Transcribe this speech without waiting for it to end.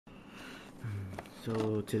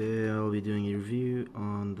So today I'll be doing a review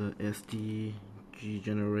on the SD G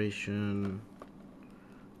Generation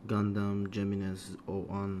Gundam Geminass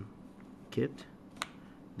 01 kit.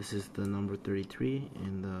 This is the number 33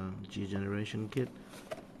 in the G Generation kit.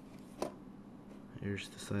 Here's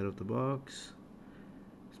the side of the box.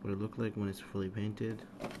 This is what it looks like when it's fully painted.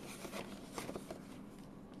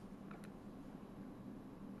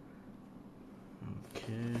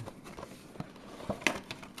 Okay.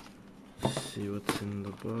 See what's in the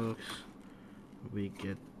box. We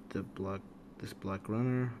get this black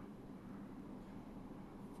runner.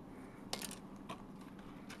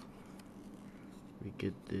 We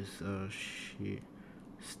get this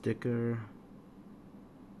sticker.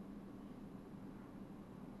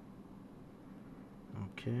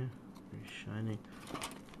 Okay, very shiny.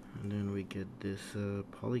 And then we get this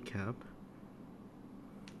poly cap.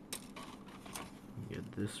 We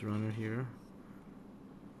get this runner here.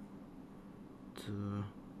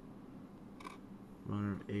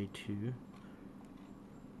 Runner A2.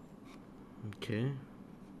 Okay.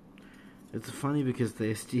 It's funny because the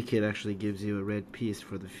SD kit actually gives you a red piece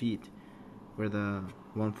for the feet, where the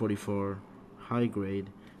 144 high grade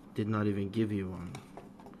did not even give you one.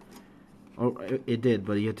 Or it did,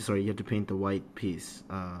 but you had to paint the white piece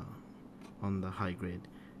on the high grade.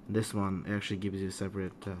 This one actually gives you a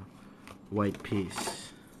separate white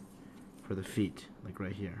piece for the feet, like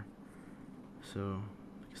right here. So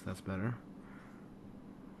I guess that's better.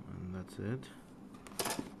 And that's it.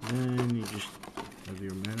 Then you just have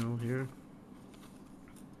your manual here.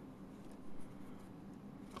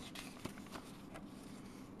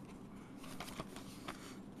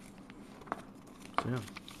 So yeah,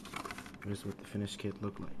 here's what the finished kit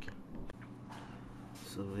looked like.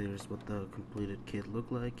 So here's what the completed kit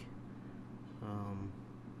looked like.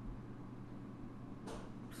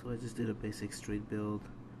 So I just did a basic straight build.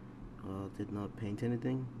 Did not paint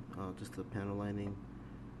anything, just the panel lining,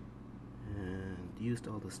 and used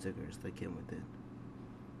all the stickers that came with it.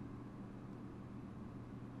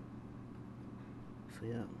 So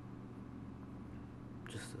yeah,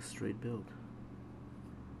 just a straight build.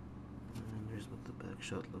 And here's what the back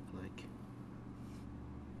shot looked like.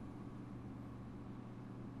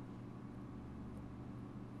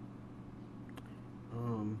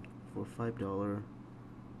 For $5,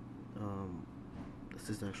 this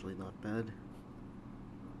is actually not bad.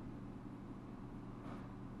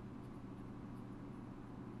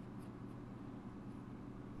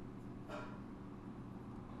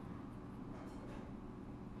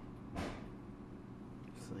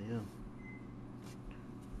 So yeah,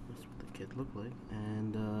 that's what the kit looked like,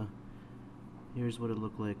 and here's what it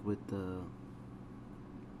looked like with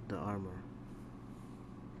the armor.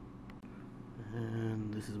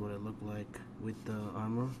 And this is what it looked like with the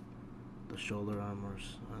armor, the shoulder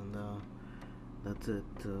armors, and that's it.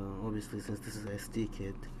 Obviously, since this is a SD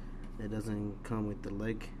kit, it doesn't come with the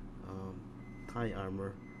leg thigh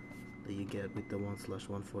armor that you get with the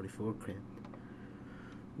 1/144 kit.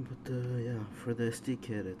 But yeah, for the SD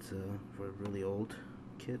kit, it's for a really old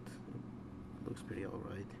kit. It looks pretty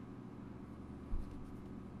alright.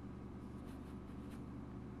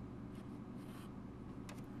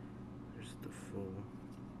 There's the full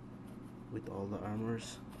with all the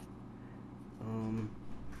armors.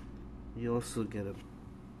 You also get a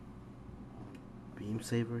beam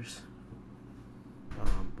sabers,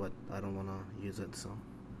 but I don't want to use it. So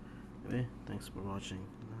anyway, thanks for watching.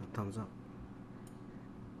 Thumbs up.